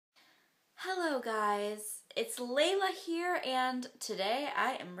Hello guys, it's Layla here, and today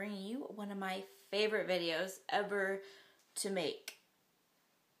I am bringing you one of my favorite videos ever to make.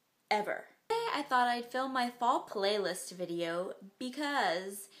 Ever. Today I thought I'd film my fall playlist video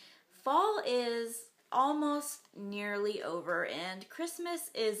because fall is almost nearly over and Christmas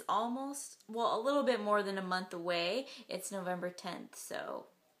is almost, well, a little bit more than a month away. It's November 10th, so,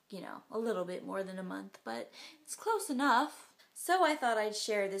 you know, a little bit more than a month, but it's close enough. So I thought I'd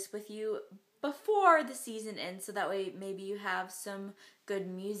share this with you before the season ends so that way maybe you have some good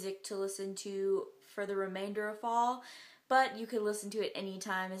music to listen to for the remainder of fall. But you could listen to it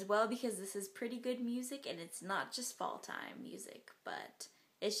anytime as well because this is pretty good music and it's not just fall time music, but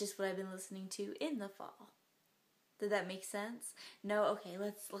it's just what I've been listening to in the fall. Did that make sense? No? Okay,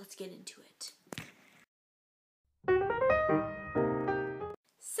 let's get into it.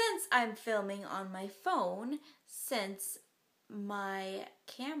 Since I'm filming on my phone, since my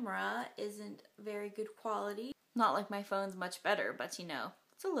camera isn't very good quality. Not like my phone's much better, but you know,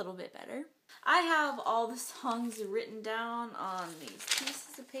 it's a little bit better. I have all the songs written down on these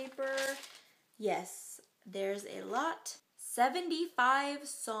pieces of paper. Yes, there's a lot. 75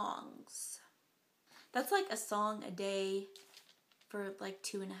 songs. That's like a song a day for like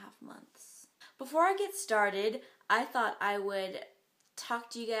 2.5 months. Before I get started, I thought I would talk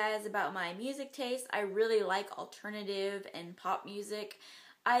to you guys about my music taste. I really like alternative and pop music.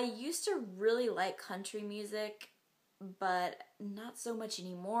 I used to really like country music, but not so much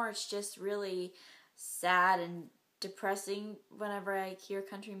anymore. It's just really sad and depressing whenever I hear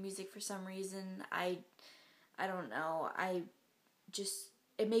country music for some reason. I don't know.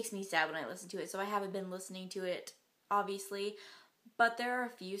 It makes me sad when I listen to it, so I haven't been listening to it, obviously. But there are a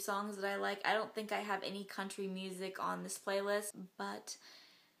few songs that I like. I don't think I have any country music on this playlist, but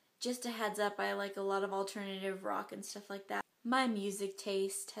just a heads up, I like a lot of alternative rock and stuff like that. My music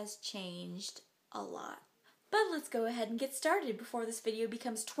taste has changed a lot. But let's go ahead and get started before this video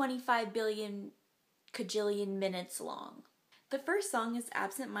becomes 25 billion cajillion minutes long. The first song is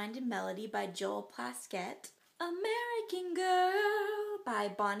Absent Minded Melody by Joel Plaskett. American Girl by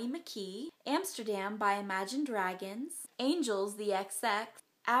Bonnie McKee, Amsterdam by Imagine Dragons, Angels the XX,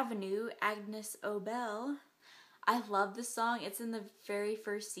 Avenue Agnes Obel. I love this song. It's in the very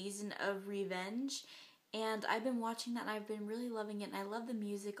first season of Revenge, and I've been watching that and I've been really loving it, and I love the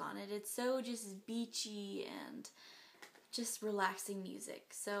music on it. It's so just beachy and just relaxing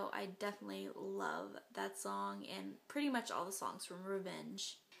music, so I definitely love that song and pretty much all the songs from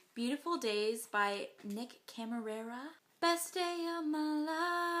Revenge. Beautiful Days by Nick Camarera. Best day of my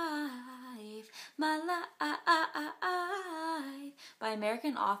life by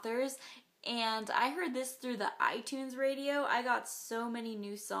American Authors. And I heard this through the iTunes radio. I got so many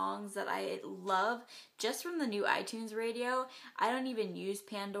new songs that I love just from the new iTunes radio. I don't even use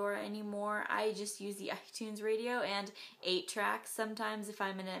Pandora anymore. I just use the iTunes radio and 8 tracks sometimes if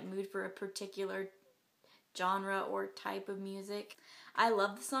I'm in a mood for a particular genre or type of music. I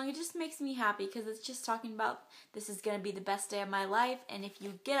love the song. It just makes me happy because it's just talking about this is going to be the best day of my life, and if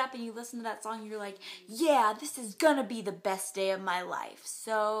you get up and you listen to that song, you're like, yeah, this is going to be the best day of my life.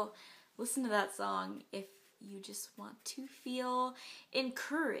 So listen to that song if you just want to feel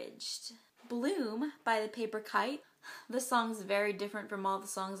encouraged. Bloom by The Paper Kite. This song's very different from all the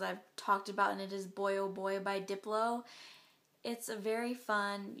songs I've talked about, and it is Boy Oh Boy by Diplo. It's a very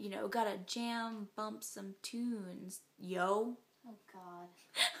fun, you know, gotta jam, bump some tunes, yo. Oh God.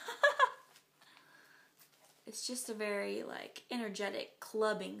 It's just a very, like, energetic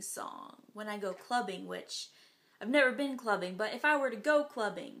clubbing song. When I go clubbing, which I've never been clubbing, but if I were to go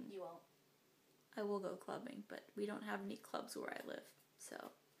clubbing, You won't. I will go clubbing, but we don't have any clubs where I live,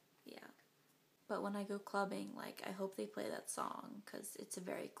 so, yeah. But when I go clubbing, like, I hope they play that song, because it's a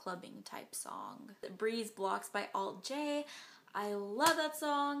very clubbing type song. Breeze Blocks by Alt J. I love that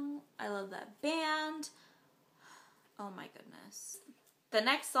song. I love that band. Oh my goodness. The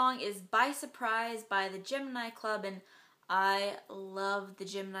next song is By Surprise by the Gemini Club, and I love the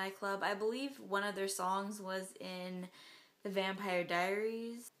Gemini Club. I believe one of their songs was in The Vampire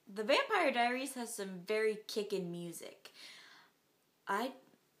Diaries. The Vampire Diaries has some very kickin' music. I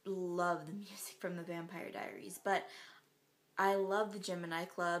love the music from The Vampire Diaries, but I love the Gemini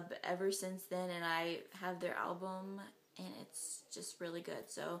Club ever since then, and I have their album, and it's just really good,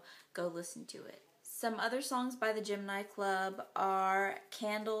 so go listen to it. Some other songs by the Gemini Club are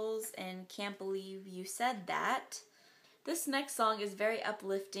Candles and Can't Believe You Said That. This next song is very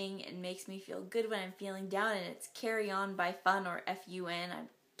uplifting and makes me feel good when I'm feeling down, and it's Carry On by Fun, or F-U-N. I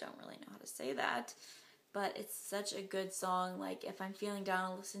don't really know how to say that, but it's such a good song. Like, if I'm feeling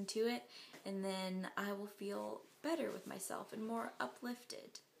down, I'll listen to it, and then I will feel better with myself and more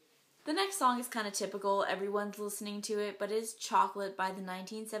uplifted. The next song is kind of typical. Everyone's listening to it, but it's Chocolate by the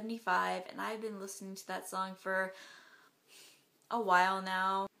 1975, and I've been listening to that song for a while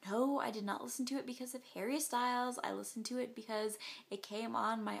now. No, I did not listen to it because of Harry Styles. I listened to it because it came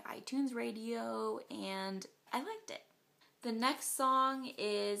on my iTunes radio, and I liked it. The next song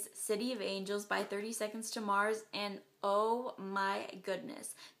is City of Angels by 30 Seconds to Mars, and oh my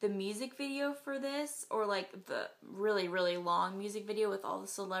goodness. The music video for this, or like the really, really long music video with all the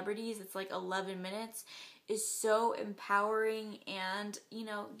celebrities, it's like 11 minutes, is so empowering, and you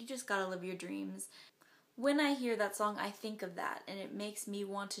know, you just gotta live your dreams. When I hear that song, I think of that, and it makes me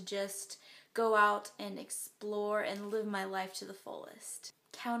want to just go out and explore and live my life to the fullest.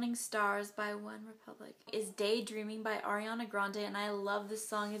 Counting Stars by One Republic is Daydreaming by Ariana Grande, and I love this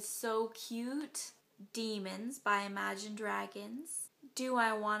song. It's so cute. Demons by Imagine Dragons. Do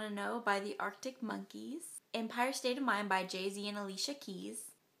I Wanna Know by the Arctic Monkeys. Empire State of Mind by Jay-Z and Alicia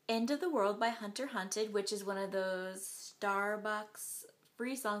Keys. End of the World by Hunter Hunted, which is one of those Starbucks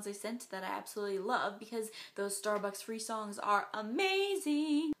free songs they sent that I absolutely love because those Starbucks free songs are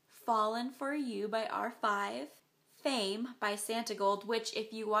amazing. Fallen for You by R5. Fame by Santa Gold, which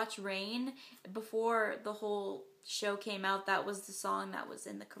if you watch Rain, before the whole show came out, that was the song that was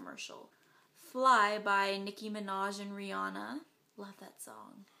in the commercial. Fly by Nicki Minaj and Rihanna. Love that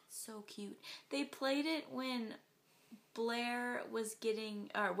song. So cute. They played it when Blair was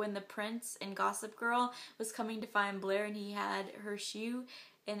when the prince in Gossip Girl was coming to find Blair and he had her shoe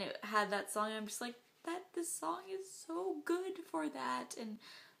and it had that song, and I'm just like, this song is so good for that. And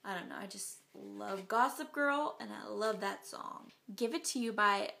I don't know, I just love Gossip Girl, and I love that song. Give It To You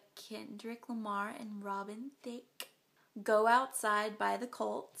by Kendrick Lamar and Robin Thicke. Go Outside by The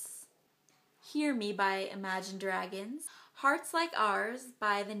Colts. Hear Me by Imagine Dragons. Hearts Like Ours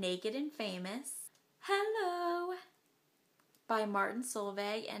by The Naked and Famous. Hello by Martin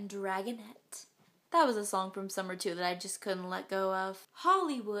Solveig and Dragonette. That was a song from Summer 2 that I just couldn't let go of.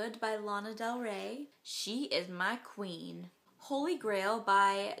 Hollywood by Lana Del Rey. She Is My Queen. Holy Grail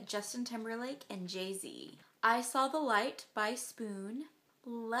by Justin Timberlake and Jay-Z. I Saw the Light by Spoon.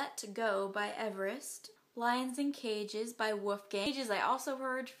 Let Go by Everest. Lions in Cages by Wolfgang. Cages I also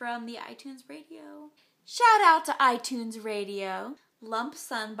heard from the iTunes radio. Shout out to iTunes radio. Lump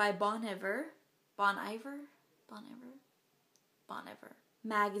Sum by Bon Iver. Bon Iver?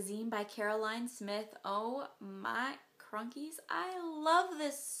 Magazine by Caroline Smith. Oh my crunkies. I love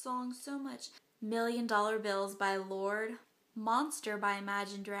this song so much. $1 Million Bills by Lorde. Monster by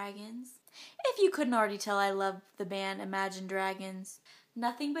Imagine Dragons. If you couldn't already tell, I love the band Imagine Dragons.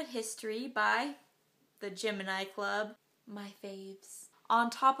 Nothing But History by the Gemini Club. My faves. On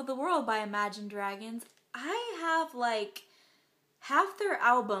Top of the World by Imagine Dragons. I have like half their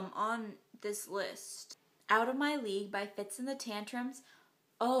album on this list. Out of My League by Fitz and the Tantrums.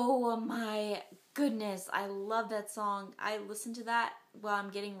 Oh my goodness, I love that song. I listen to that while I'm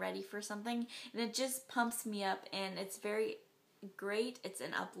getting ready for something, and it just pumps me up, and it's very great. It's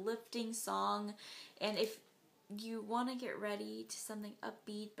an uplifting song, and if you want to get ready to something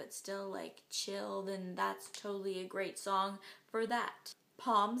upbeat but still like chill, then that's totally a great song for that.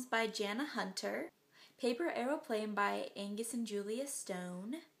 Palms by Jana Hunter. Paper Aeroplane by Angus and Julia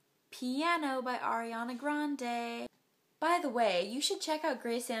Stone. Piano by Ariana Grande. By the way, you should check out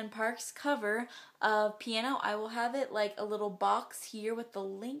Grace Ann Park's cover of Piano. I will have it like a little box here with the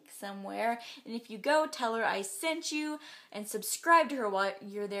link somewhere. And if you go, tell her I sent you and subscribe to her while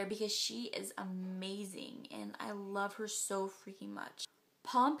you're there because she is amazing and I love her so freaking much.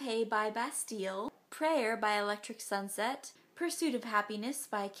 Pompeii by Bastille. Prayer by Electric Sunset. Pursuit of Happiness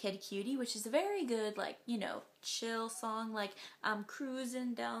by Kid Cutie, which is a very good, like, you know, chill song. Like, I'm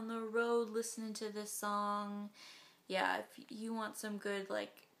cruising down the road listening to this song. Yeah, if you want some good,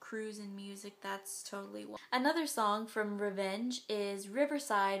 like, cruising music, that's totally one. Another song from Revenge is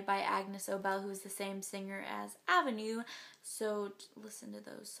Riverside by Agnes Obel, who's the same singer as Avenue, so listen to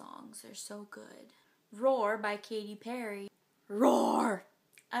those songs. They're so good. Roar by Katy Perry. Roar!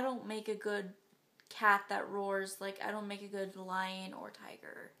 I don't make a good cat that roars, like I don't make a good lion or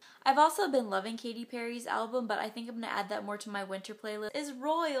tiger. I've also been loving Katy Perry's album, but I think I'm going to add that more to my winter playlist, is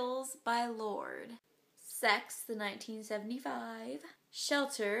Royals by Lorde. Sex, the 1975.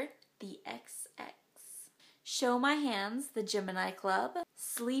 Shelter, the XX. Show My Hands, the Gemini Club.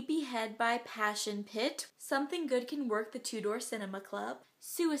 Sleepyhead by Passion Pit. Something Good Can Work, the Two Door Cinema Club.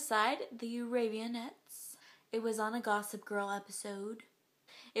 Suicide, the Arabianettes. It was on a Gossip Girl episode.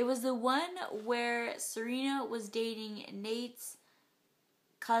 It was the one where Serena was dating Nate's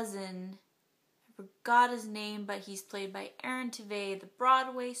cousin. I forgot his name, but he's played by Aaron Tveit, the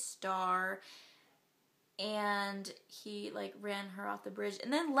Broadway star. and he like ran her off the bridge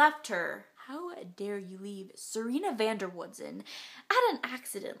and then left her. How dare you leave Serena Vanderwoodsen at an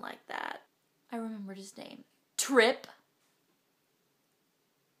accident like that? I remembered his name. Trip.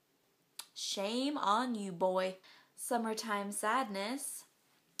 Shame on you, boy. Summertime Sadness.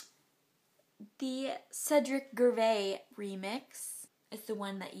 The Cedric Gervais remix. It's the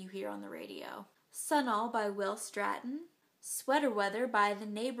one that you hear on the radio. Sunall by Will Stratton. Sweater Weather by The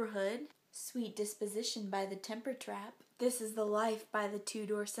Neighborhood. Sweet Disposition by The Temper Trap. This Is the Life by the Two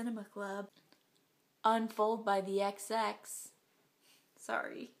Door Cinema Club. Unfold by the XX.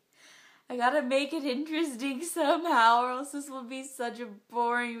 Sorry. I gotta make it interesting somehow, or else this will be such a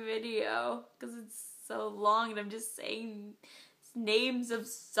boring video. Because it's so long and I'm just saying names of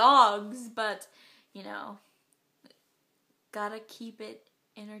songs. But, you know, gotta keep it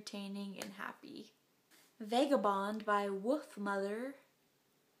entertaining and happy. Vagabond by Wolfmother.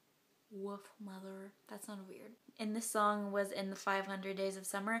 Wolfmother. That sounded weird. And this song was in the 500 Days of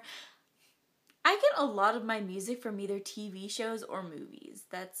Summer. I get a lot of my music from either TV shows or movies.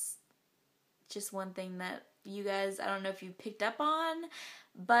 That's just one thing that you guys, I don't know if you picked up on,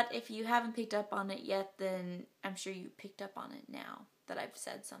 but if you haven't picked up on it yet, then I'm sure you picked up on it now that I've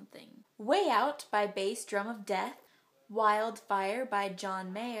said something. Way Out by Bass Drum of Death. Wildfire by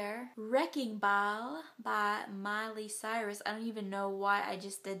John Mayer. Wrecking Ball by Miley Cyrus. I don't even know why I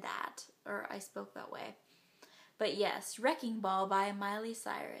just did that, or I spoke that way. But yes, Wrecking Ball by Miley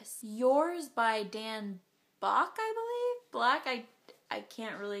Cyrus. Yours by Dan Bach, I believe? Black, I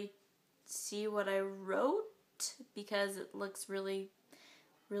can't really see what I wrote because it looks really,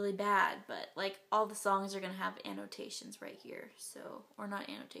 really bad. But like all the songs are going to have annotations right here. So, or not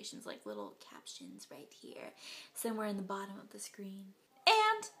annotations, like little captions right here. Somewhere in the bottom of the screen.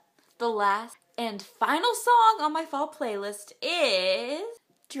 And the last and final song on my fall playlist is,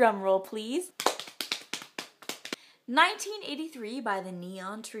 drumroll please, 1983 by the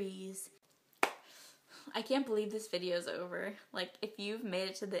Neon Trees. I can't believe this video's over. Like, if you've made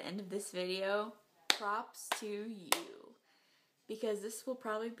it to the end of this video, props to you. Because this will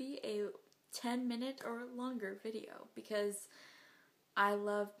probably be a 10-minute or longer video. Because I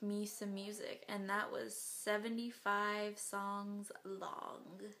love me some music. And that was 75 songs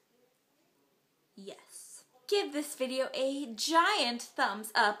long. Yes. Give this video a giant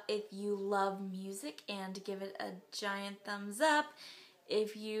thumbs up if you love music, and give it a giant thumbs up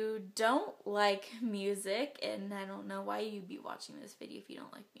if you don't like music. And I don't know why you'd be watching this video if you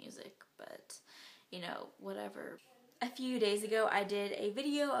don't like music, but you know, whatever. A few days ago I did a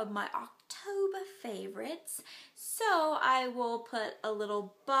video of my October favorites, so I will put a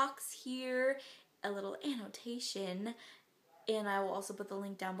little box here, a little annotation, and I will also put the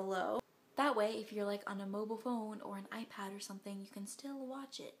link down below. That way, if you're like on a mobile phone or an iPad or something, you can still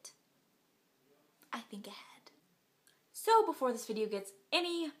watch it. I think ahead. So before this video gets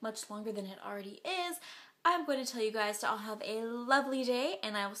any much longer than it already is, I'm going to tell you guys to all have a lovely day,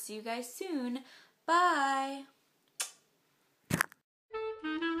 and I will see you guys soon. Bye!